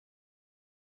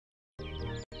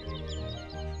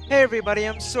Hey everybody,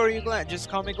 I'm Sorry Glenn, just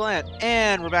call me Glenn.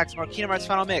 And we're back to more Kingdom Hearts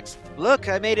Final Mix. Look,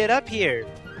 I made it up here.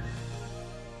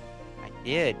 I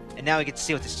did. And now we get to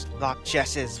see what this locked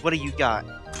chest is. What do you got?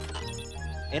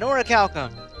 An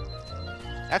Orichalcum.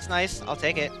 That's nice, I'll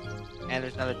take it. And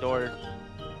there's another door.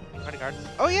 Guard.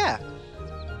 Oh yeah!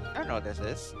 I don't know what this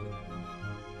is.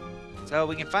 So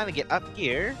we can finally get up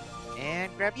here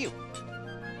and grab you.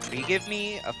 So you give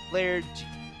me a flared...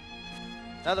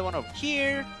 Another one over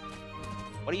here.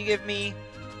 What do you give me?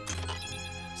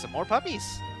 Some more puppies.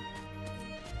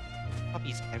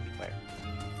 Puppies everywhere.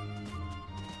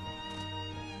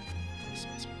 This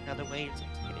must be another way to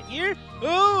get in here.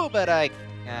 Oh, but I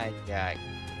okay,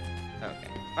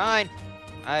 fine.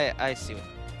 I see what.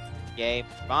 Game,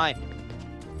 fine.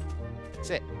 That's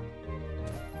it.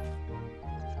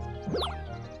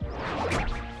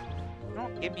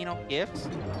 Don't give me no gifts.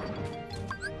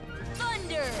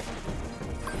 Thunder.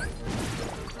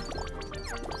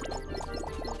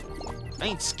 I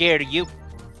ain't scared of you.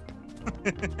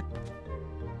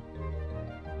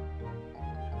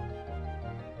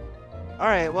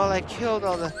 Alright, well I killed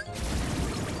all the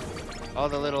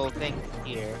little things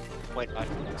here. White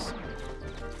mushrooms.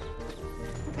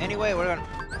 Anyway, we're gonna...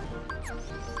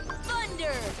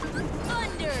 Thunder!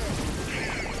 Thunder!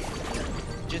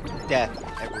 Just death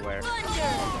everywhere.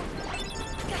 Thunder!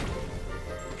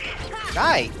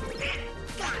 Die!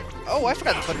 Oh, I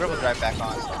forgot to put Rebel Drive back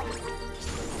on.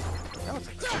 That was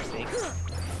interesting.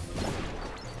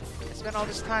 I spent all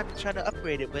this time to try to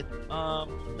upgrade it with,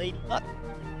 Lady Luck.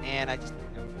 And I just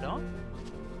never put it on.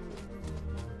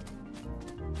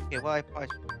 Okay, well, I probably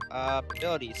should...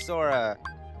 ability, Sora.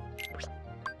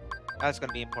 That's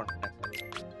gonna be important for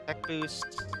next time. Tech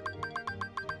boost.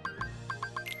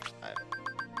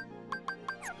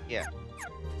 Yeah.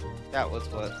 That was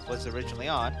what was originally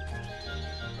on.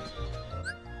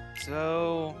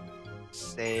 So...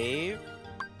 Save...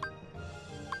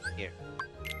 Here.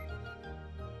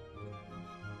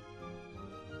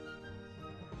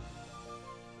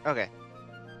 Okay.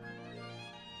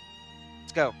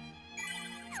 Let's go.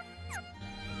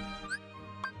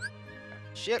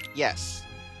 Ship? Yes.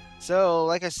 So,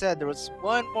 like I said, there was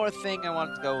one more thing I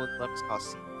wanted to go with Lux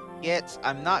Coliseum. Yet,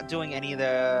 I'm not doing any of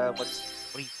the... what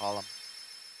do you call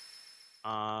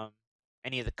them?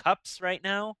 Any of the cups right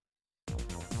now.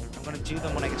 I'm gonna do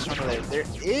them when I get stronger later. There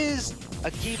is a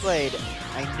Keyblade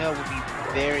I know would be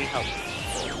very helpful.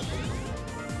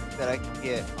 That I can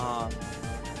get, I'll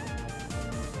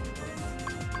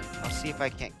see if I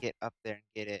can't get up there and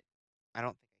get it. I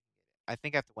don't think I can get it. I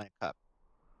think I have to win a cup.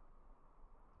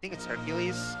 I think it's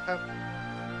Hercules Cup.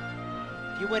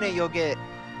 If you win it, you'll get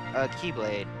a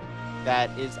Keyblade that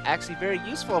is actually very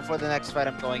useful for the next fight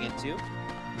I'm going into.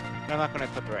 But I'm not going to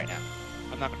equip it right now.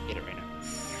 I'm not going to get it right now.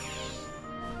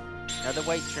 Another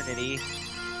White Trinity.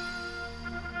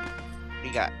 What do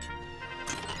you got?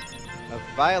 A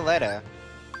Violetta,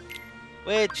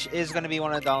 which is going to be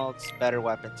one of Donald's better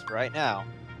weapons for right now.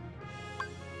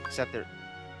 Except it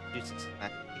reduces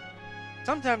magic.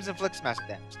 Sometimes inflicts massive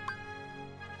damage.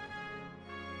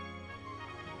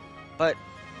 But,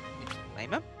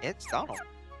 blame him? It's Donald.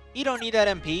 You don't need that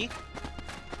MP.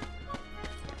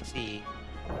 Let's see.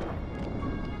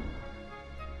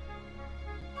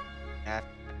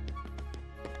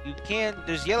 You can,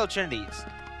 there's yellow trinities.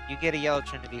 You get a yellow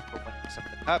trinity for winning some of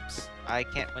the cups. I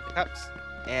can't win the cups.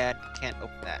 And can't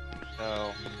open that.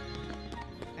 So,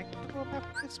 can I go back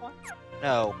with this one?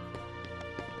 No.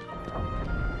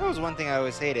 That was one thing I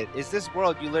always hated. Is this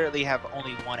world, you literally have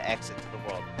only one exit to the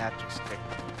world. Not just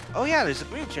oh yeah, there's a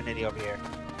green trinity over here.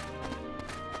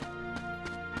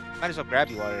 Might as well grab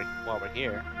you while we're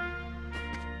here.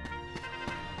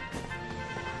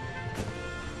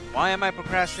 Why am I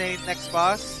procrastinating next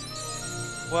boss?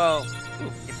 Well,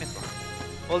 ooh,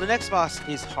 well, the next boss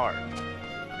is hard.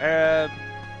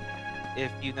 If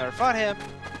you never fought him,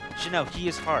 you should know he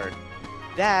is hard.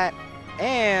 That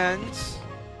and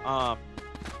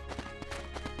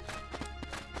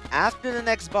after the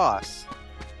next boss,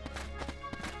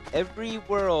 every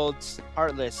world's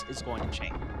Heartless is going to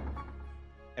change.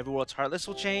 Every world's Heartless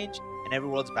will change, and every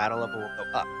world's battle level will go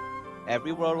up.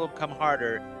 Every world will become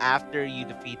harder after you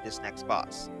defeat this next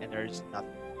boss, and there's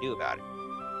nothing to do about it.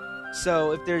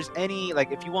 So if there's any,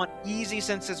 like, if you want easy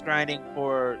senseless grinding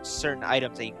for certain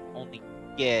items that you can only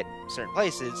get certain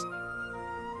places,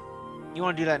 you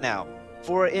want to do that now.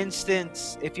 For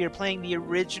instance, if you're playing the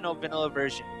original vanilla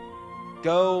version,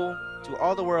 go to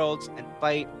all the worlds and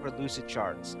fight for lucid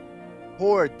shards.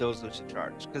 Hoard those lucid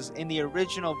shards, because in the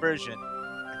original version,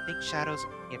 I think shadows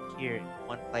only appear in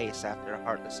one place after a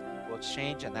Heartless will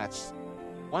change, and that's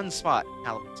one spot in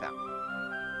Halloween Town.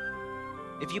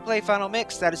 If you play Final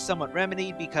Mix, that is somewhat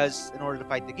remedied because in order to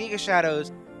fight the Giga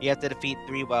Shadows, you have to defeat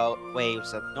 3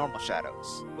 waves of normal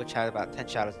shadows, which have about 10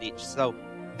 shadows each. So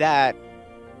that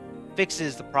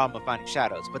fixes the problem of finding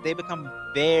shadows, but they become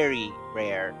very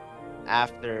rare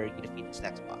after you defeat this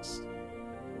next boss.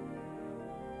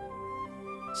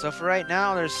 So for right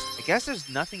now, I guess there's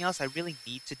nothing else I really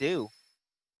need to do.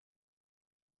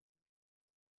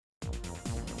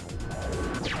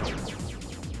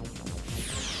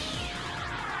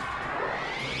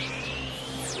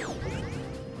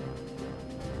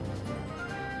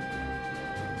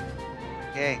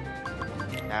 Okay,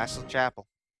 Castle Chapel.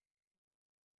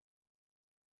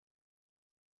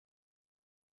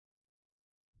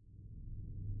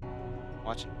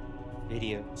 Watching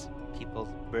videos, people's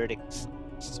verdicts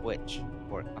Switch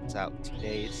before it comes out 2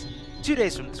 days. 2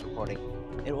 days from this recording.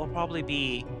 It'll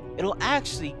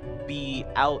actually be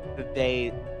out the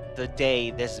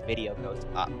day this video goes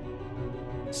up.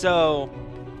 So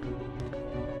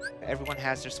everyone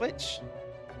has their Switch.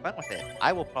 Have fun with it.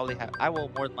 I will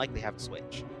more than likely have a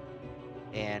Switch.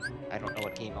 And I don't know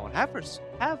what game I would have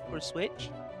for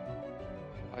Switch.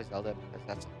 Probably Zelda, because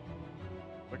that's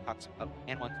we're talking about,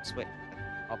 and one to Switch.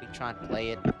 I'll be trying to play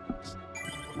it.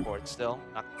 Record still.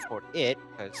 Not gonna record it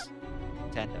because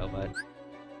Nintendo, but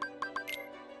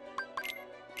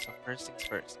so first things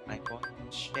first. I'm going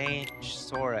to change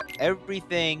Sora.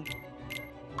 Everything.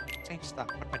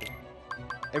 Stop. What am I doing?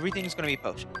 Everything's gonna be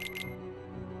potion.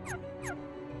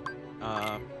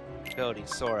 Ability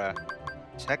Sora.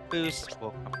 Tech boost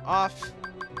will come off.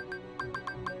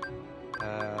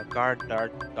 Guard,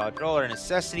 dodge, roller,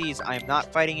 necessities. I am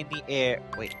not fighting in the air.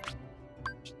 Wait.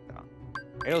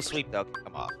 Aerial sweep though can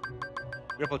come off.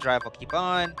 Ripple drive will keep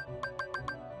on.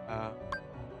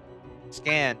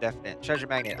 Scan definite. Treasure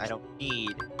magnet I don't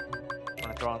need. I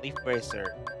want to throw on leaf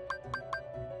bracer.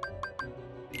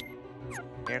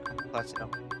 Air plus no.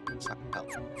 It's not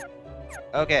gonna help.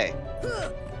 Okay.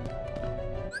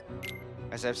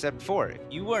 As I've said before, if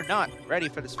you were not ready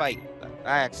for this fight,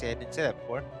 I didn't say that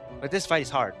before, but this fight is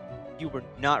hard. If you were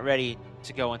not ready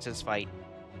to go into this fight,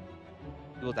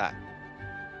 you will die.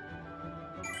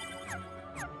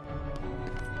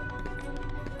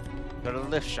 Go to the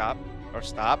lift shop, or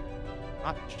stop.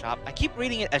 Not shop. I keep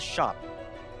reading it as shop.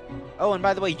 Oh, and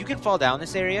by the way, you can fall down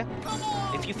this area.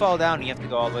 If you fall down, you have to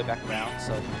go all the way back around,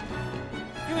 so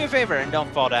do me a favor and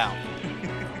don't fall down.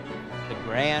 The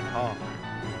Grand Hall.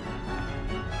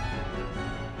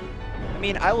 I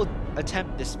mean, I will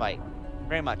attempt this fight.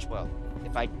 Very much will.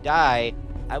 If I die,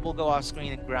 I will go off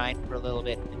screen and grind for a little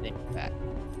bit and then come back.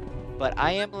 But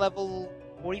I am level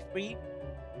 43. You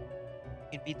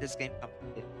can beat this game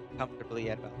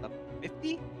comfortably at about level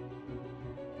 50.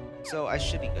 So I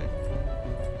should be good.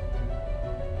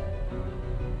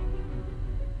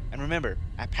 And remember,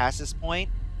 at past this point,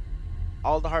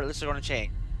 all the heartless are going to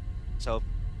change. So if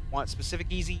you want specific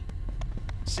easy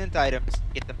synth items,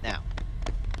 get them now.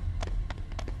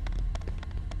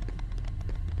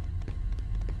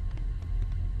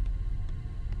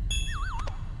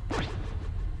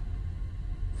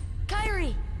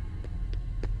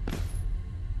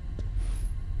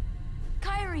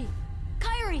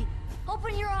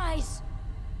 Open your eyes!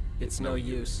 It's no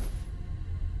use.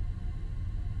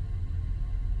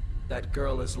 That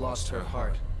girl has lost her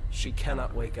heart. She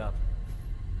cannot wake up.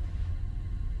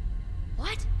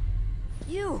 What?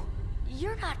 You're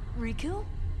not Riku?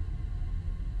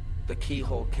 The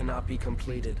keyhole cannot be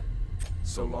completed,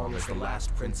 so long as the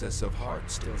last Princess of Heart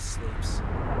still sleeps.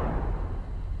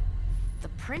 The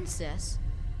princess?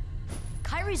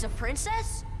 Kairi's a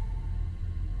princess?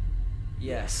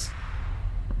 Yes.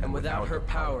 And without her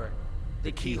power,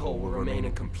 the keyhole will remain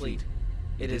incomplete.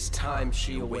 It is time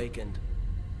she awakened.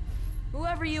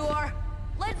 Whoever you are,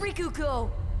 let Riku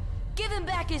go! Give him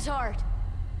back his heart!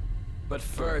 But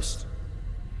first,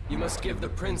 you must give the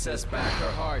princess back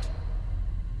her heart.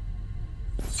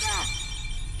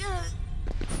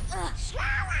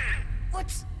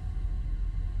 What's...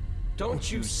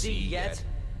 Don't you see yet?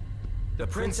 The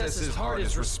princess's heart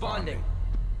is responding.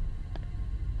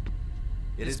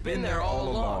 It has been there all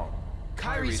along.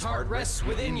 Kairi's heart rests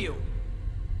within you.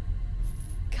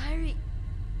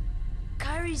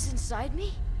 Kairi's inside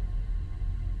me?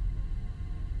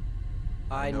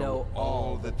 I know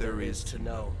all that there is to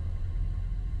know.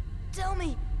 Tell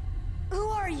me, who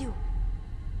are you?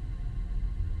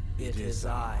 It is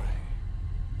I,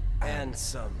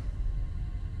 Ansem,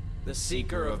 the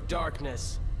Seeker of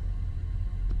Darkness.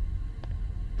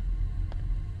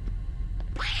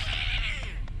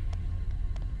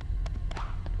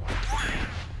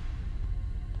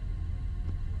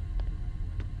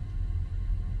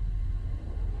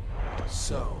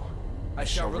 So, I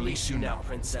shall release you now,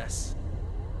 princess.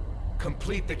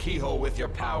 Complete the keyhole with your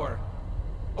power.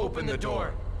 Open the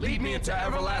door. Lead me into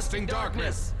everlasting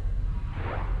darkness.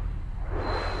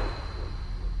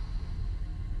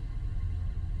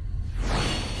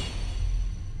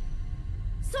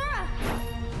 Sora!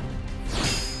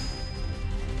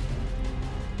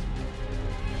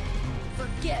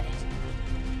 Forget it.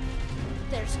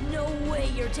 There's no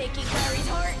way you're taking Harry's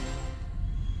heart.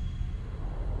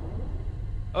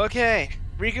 Okay,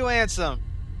 Riku-Ansem.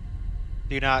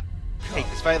 Do not take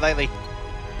this fight lightly.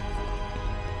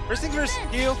 First things first,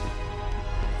 heal.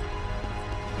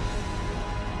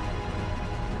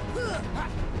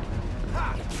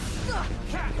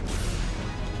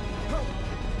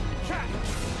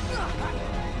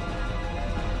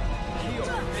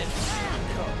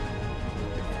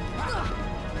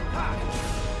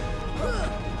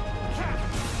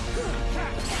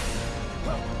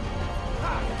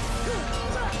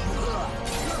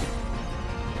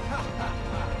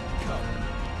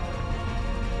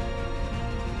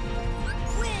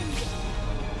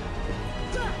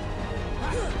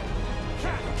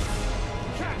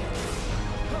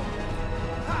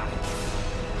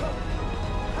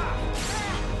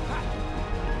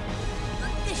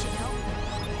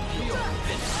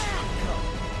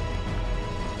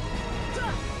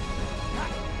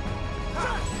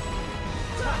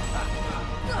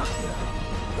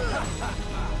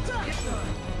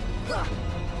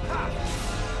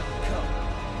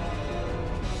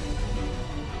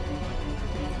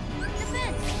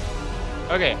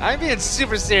 Okay, I'm being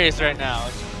super serious right now,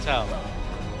 as you can tell.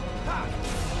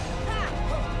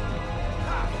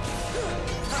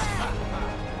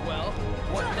 Well,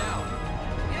 what now?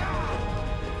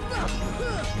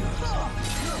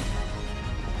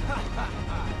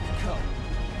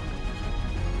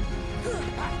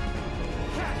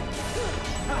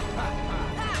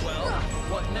 Well,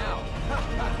 what now?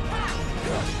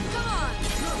 Come on!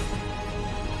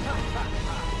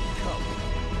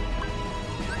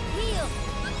 Heal!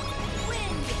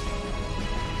 Wind!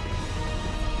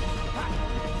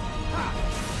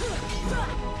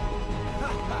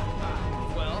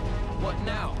 Well, what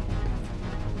now?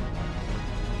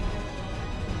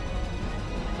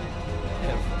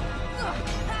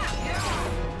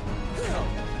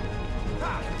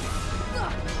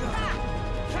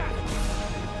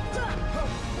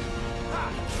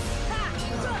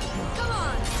 Come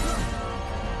on!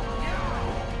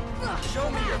 Show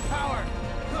me your power!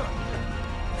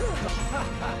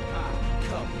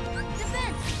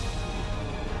 Defense!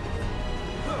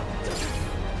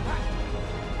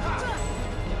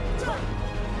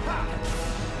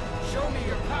 Show me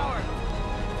your power!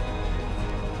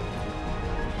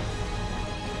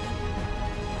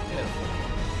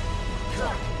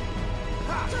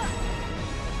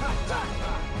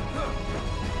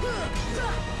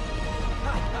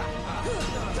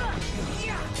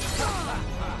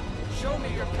 Show me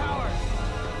your power!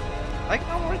 Like,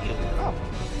 no more heal. Oh.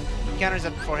 He counters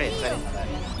up before hits. I didn't know that.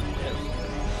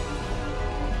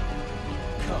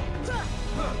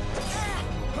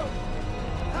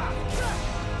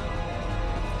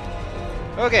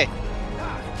 Okay.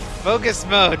 Focus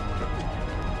mode.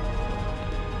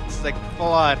 This is like full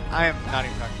on. I am not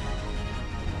even talking.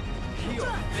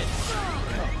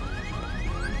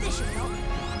 This should help.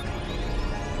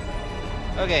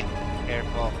 Okay.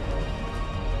 Careful.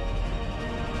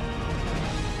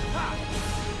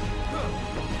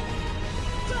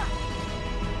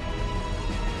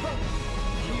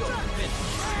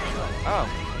 Oh.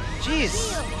 Jeez.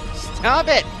 Stop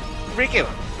it. Riku.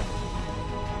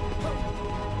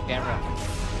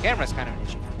 Camera's kind of an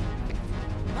issue.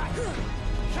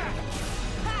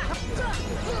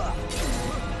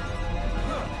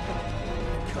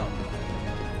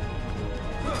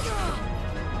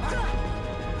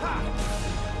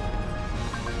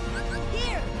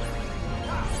 Here!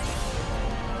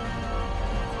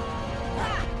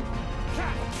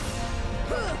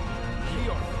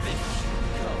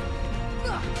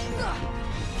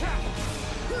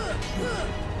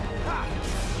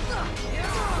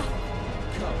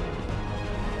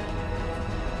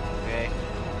 Okay.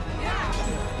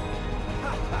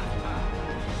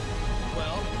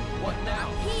 Well, what now?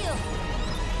 Heal!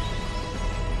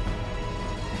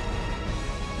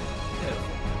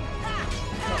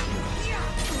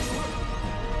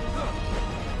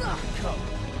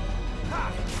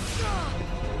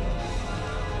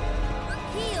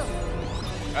 Heal!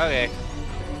 Okay.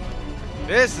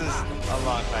 This is a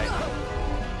long fight.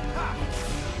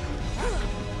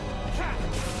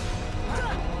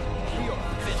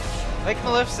 Like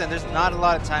Maleficent, there's not a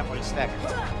lot of time where you stack.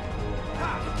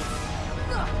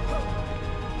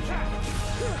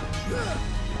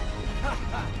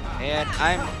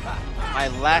 And my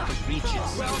lack of reach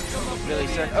is really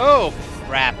starting. Oh,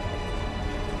 crap.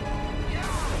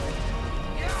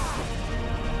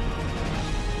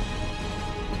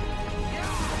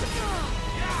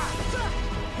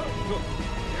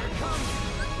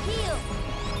 Heal.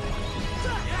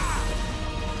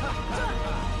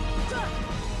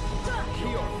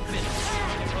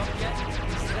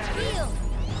 Heal.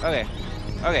 Okay.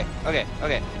 Okay. Okay.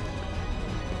 Okay.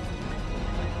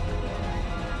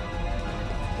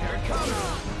 Here it comes.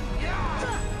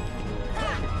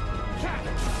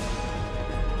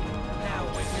 Now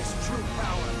witness true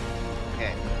power.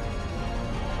 Okay.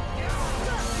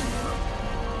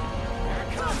 Here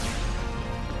it comes.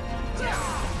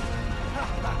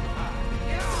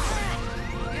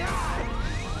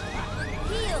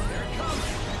 Heal. Here it comes.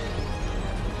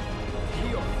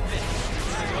 Heal. Finish.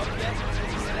 Up yet?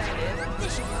 Is that it?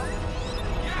 This should help.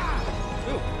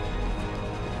 Ooh.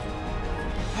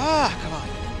 Ah, come on.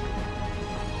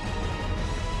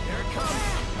 Here it comes.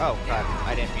 Oh, crap. I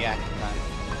didn't react in time.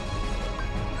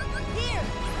 Here.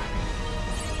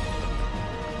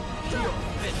 Heal.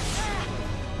 Finish.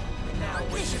 Now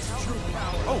witness true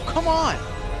power. Oh, come on.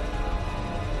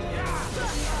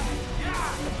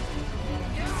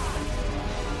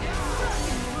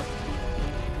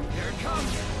 Here it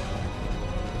comes.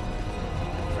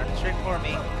 Running straight for me.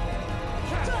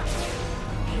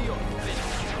 Heal. Finish.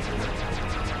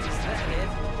 Is that it?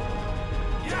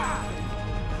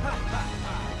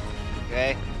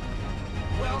 Okay.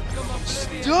 Welcome,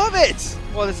 Oblivion. Stop it!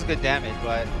 Well, this is good damage,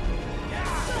 but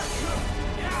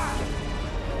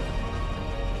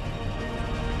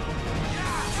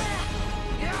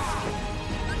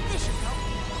This should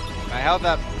help. I held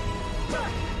up.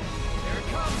 Here it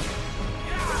comes.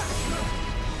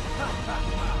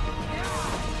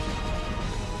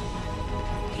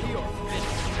 Heal. Finish.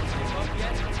 Give up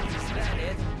yet? Is that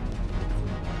it?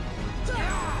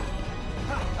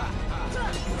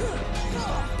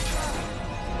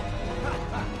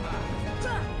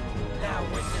 Now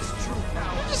witness true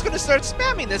power. You're just gonna start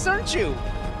spamming this, aren't you? Here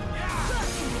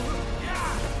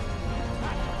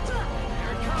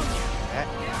it comes. Eh,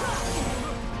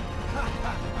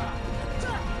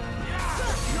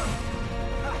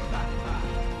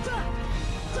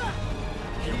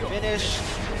 Heal. Finish. Is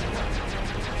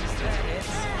that it?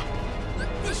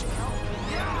 This should help.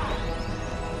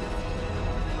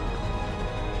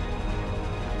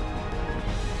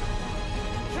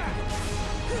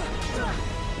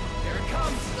 Here it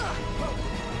comes.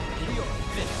 Heal.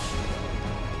 Finish.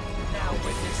 Now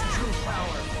witness true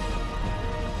power.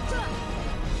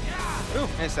 Ooh,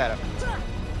 missed that up. Here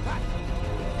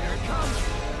it comes.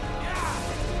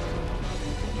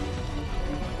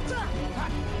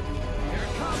 Here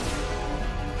it comes.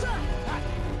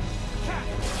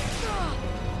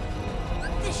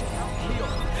 This should help. Heal.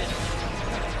 Finish.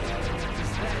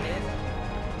 Is that it?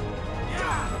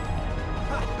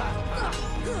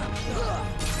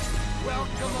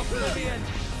 Welcome, Oblivion.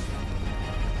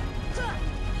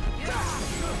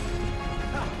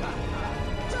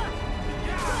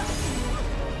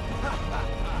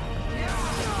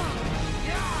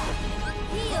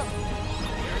 Heal.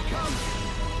 Here it comes.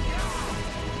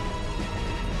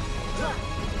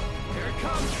 Here it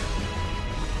comes.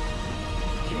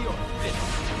 Heal. Finish.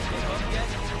 Give up yet?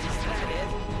 Is that it?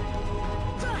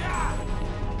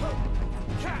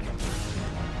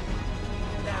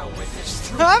 Now witness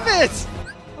true Stop power. it!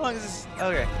 How long is this?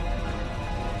 Okay.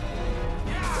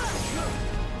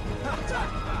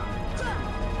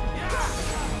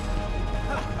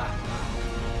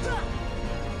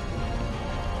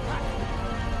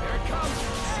 Here it comes.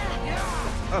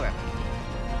 Okay.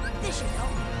 This should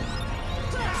help.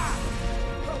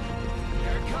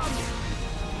 Here it comes.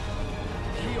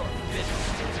 Heal. Finish.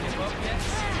 Give up yet?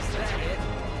 Is that it?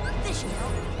 This should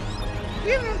help. We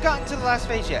haven't even gotten to the last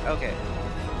phase yet. Okay.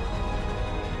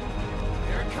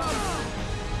 Here it comes.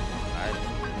 Alright.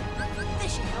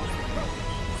 This should help.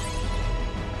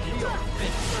 Heal.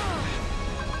 Finish.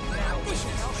 Now This should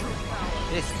witness help. true power.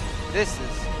 This is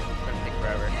gonna take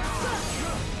forever.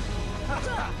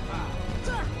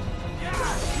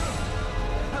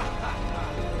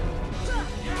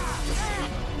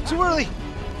 Too early.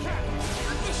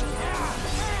 This should help.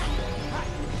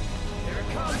 Here it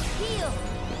comes. Heal.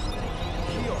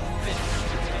 Heal. Finish.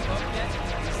 Give up yet?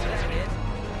 Is that it?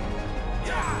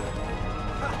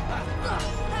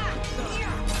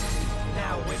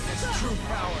 Now witness true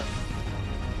power.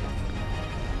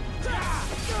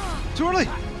 Too early.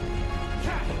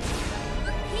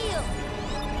 Heal.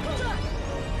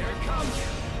 Here it comes.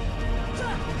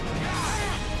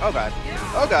 Oh god.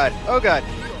 Oh god. Oh god.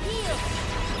 Heal.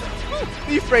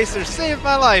 Leaf Racer saved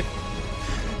my life.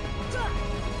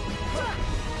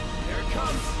 Here it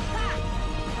comes.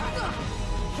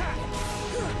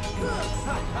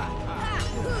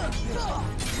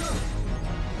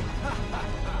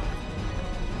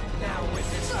 Now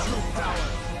with its true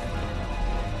power,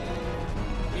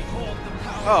 behold the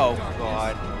power Oh of darkness.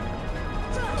 god.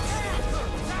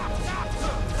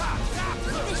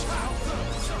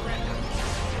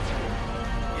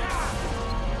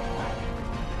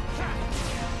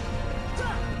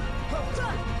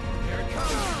 Here it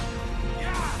comes.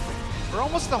 For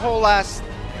almost the whole last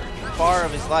bar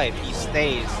of his life, he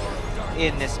stays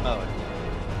in this mode.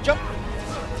 Jump!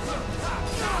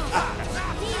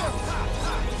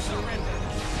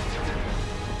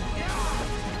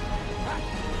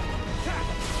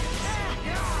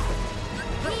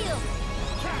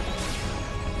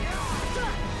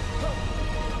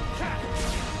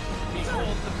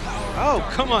 Behold the power of Oh,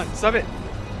 darkness. come on, stop it.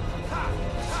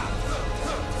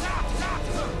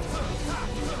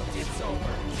 It's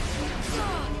over.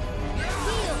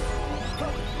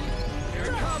 Here it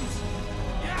comes.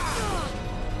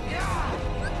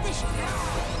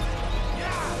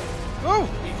 Oh,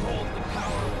 Behold the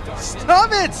power of darkness.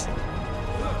 stop it!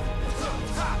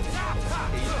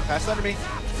 Okay, you pass under me.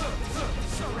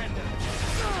 Surrender.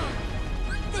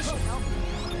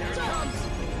 Here it comes.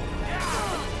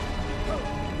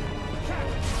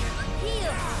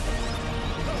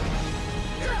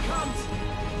 Here it comes.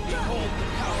 Behold the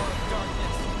power of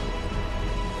darkness.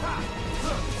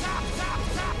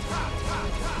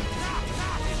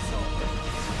 It's over.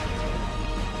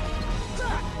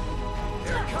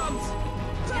 Here it comes.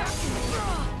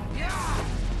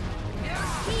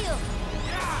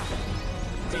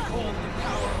 Behold the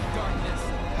power of darkness.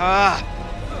 Ah,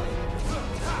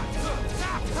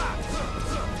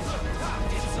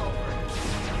 It's over.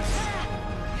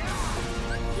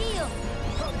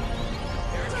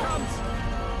 Here it comes.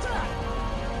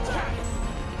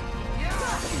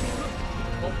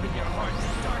 Open your heart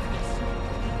to darkness.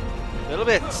 little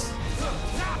bit.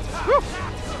 Woo.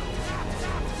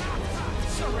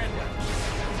 Surrender.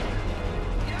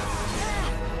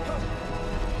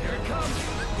 Here it comes.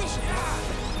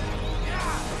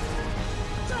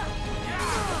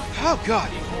 Oh god.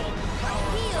 Behold the power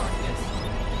of darkness.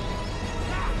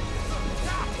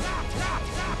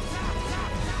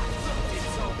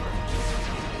 It's over.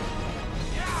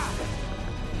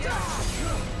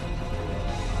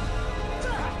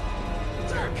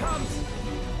 Here it comes.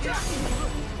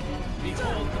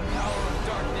 Behold the power of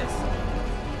darkness.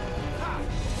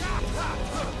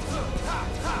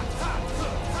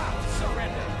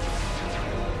 Surrender.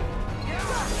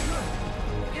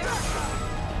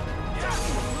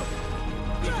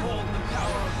 Behold the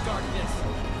power of darkness.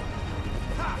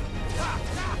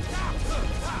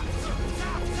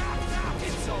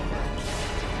 It's over.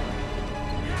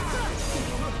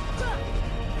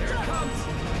 Here it comes.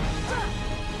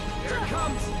 Here it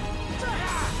comes.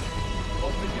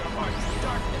 Open your heart to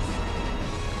darkness.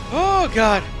 Oh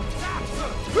god.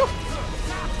 Woo.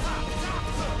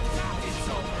 It's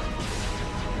over.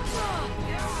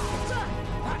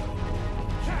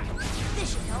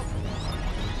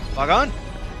 Log on.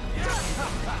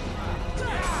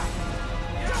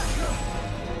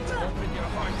 Open your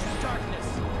heart to darkness.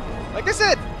 Like I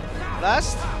said,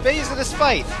 last phase of this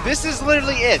fight. This is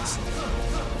literally it. It's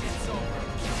over.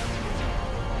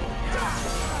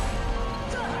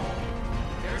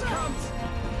 Here it comes.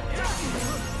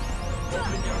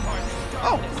 Open your heart to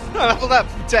Oh, darkness. I leveled up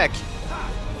from tech.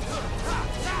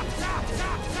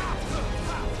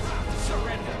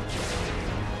 Surrender.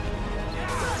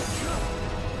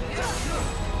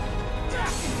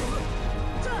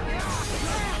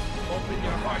 Open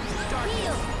your heart to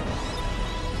darkness.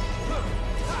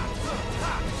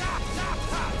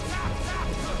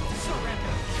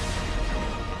 Surrender.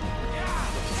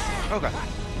 Okay.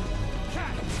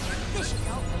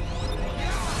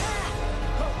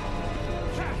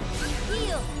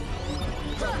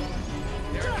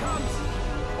 Here it comes.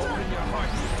 Open your heart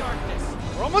to darkness.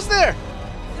 We're almost there.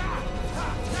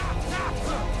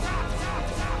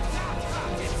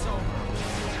 It's over.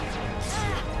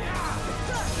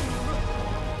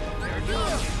 Here it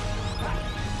comes.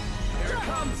 Here it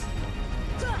comes.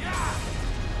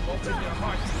 Open your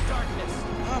heart to darkness.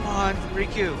 Come on,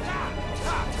 Riku.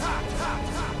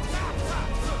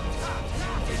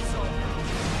 It's over.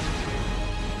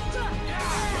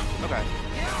 Okay.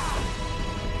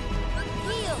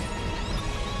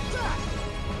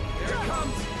 Here it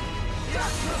comes.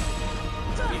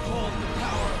 Behold the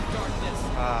power of darkness.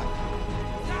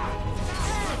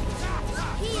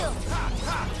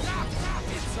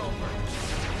 It's over.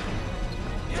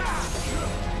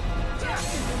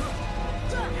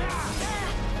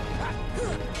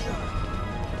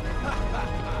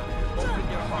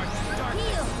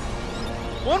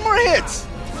 One more hit!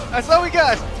 That's all we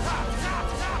got!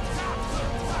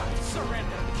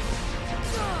 Surrender.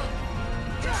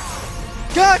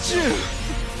 Got you!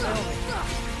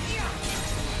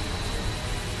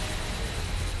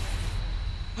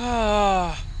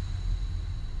 Ah.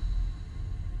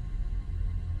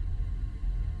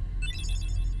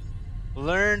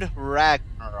 Learned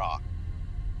Ragnarok.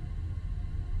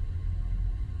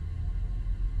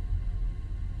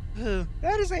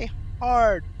 That is a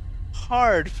hard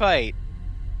fight.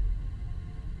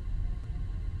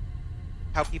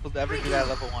 How people ever do that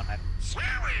level 1, I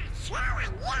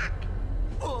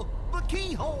don't. The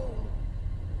keyhole!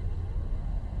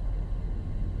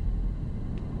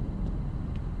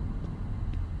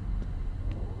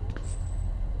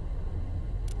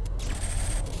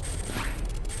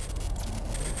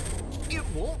 It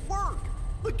won't work!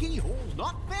 The keyhole's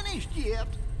not finished yet!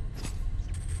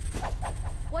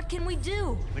 What can we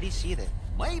do? Where do you see that?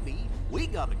 Maybe we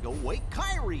gotta go wake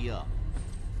Kyrie up.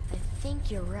 I think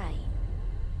you're right.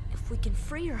 If we can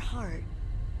free her heart.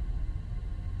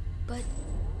 But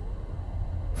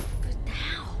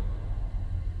how?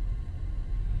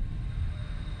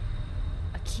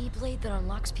 A keyblade that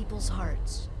unlocks people's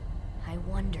hearts. I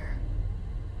wonder.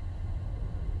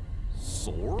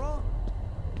 Sora?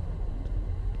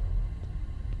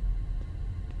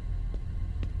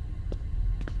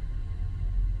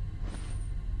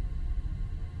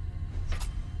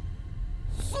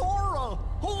 Sora!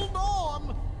 Hold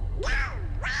on!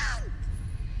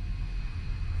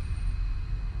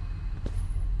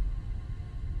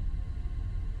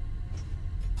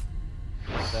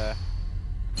 The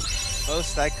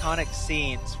most iconic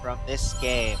scenes from this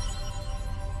game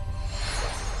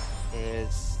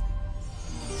is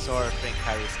Sora freeing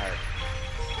Kyrie's heart.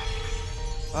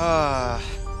 I'm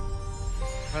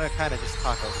gonna kind of just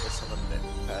talk over this a little bit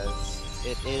because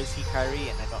it is Hikari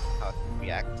and I don't know how it can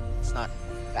react. It's not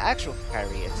the actual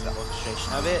Hikari, it's the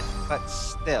illustration of it, but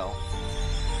still.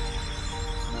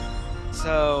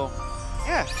 So,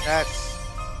 yeah, that's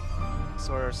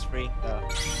Sora's freeing the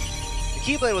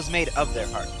Keyblade was made of their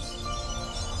hearts.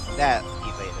 That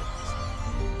Keyblade is.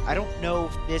 I don't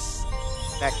know if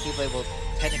that Keyblade will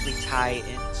technically tie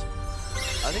into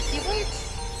other Keyblades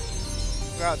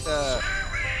throughout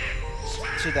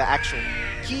to the actual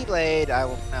Keyblade. I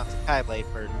will pronounce it Keyblade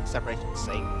for separation's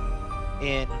sake.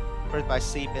 In Birth by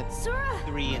Sleep and Sora!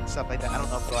 3 and stuff like that. I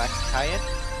don't know if it'll actually tie in.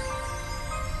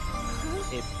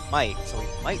 It might, so we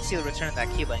might see the return of that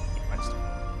Keyblade in Kingdom Hearts 2,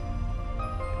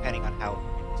 depending on how it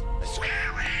is.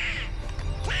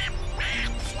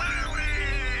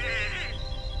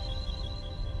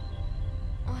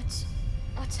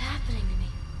 What's happening to me?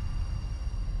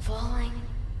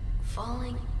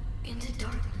 Falling into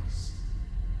darkness.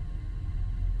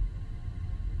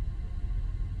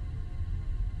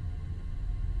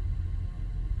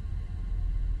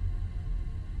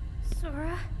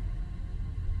 Sora?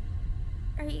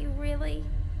 Are you really?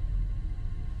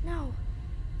 No,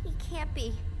 he can't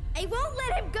be. I won't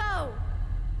let him go!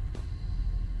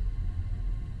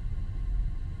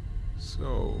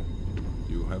 So,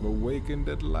 you have awakened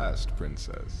at last,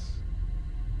 Princess.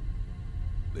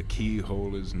 The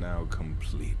keyhole is now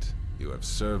complete. You have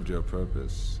served your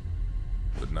purpose,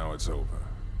 but now it's over.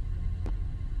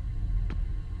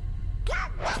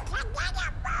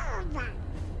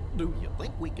 Do you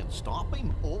think we can stop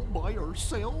him all by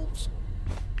ourselves?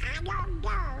 I don't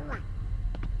know.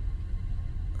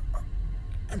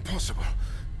 Impossible.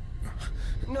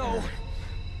 No!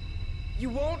 You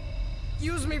won't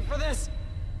use me for this!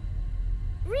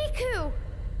 Riku!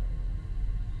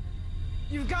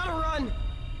 You've gotta run!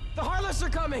 The Heartless are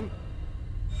coming!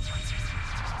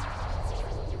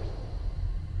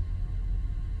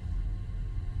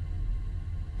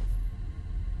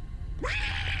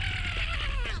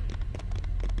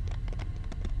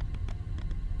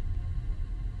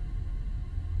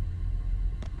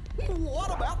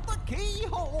 What about the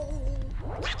keyhole?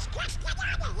 Let's just get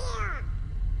out of here!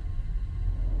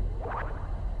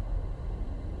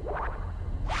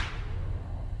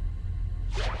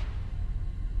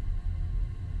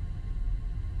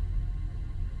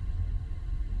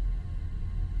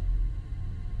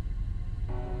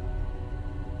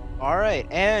 Alright,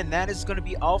 and that is going to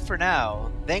be all for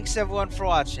now. Thanks everyone for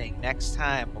watching. Next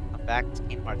time, we'll come back to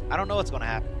Kingdom Hearts. I don't know what's going to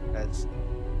happen, because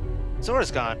Sora's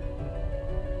gone.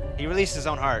 He released his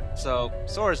own heart, so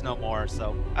Sora's no more,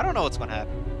 so I don't know what's going to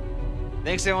happen.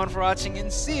 Thanks everyone for watching,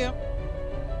 and see you!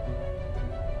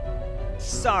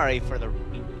 Sorry for the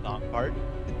really long part.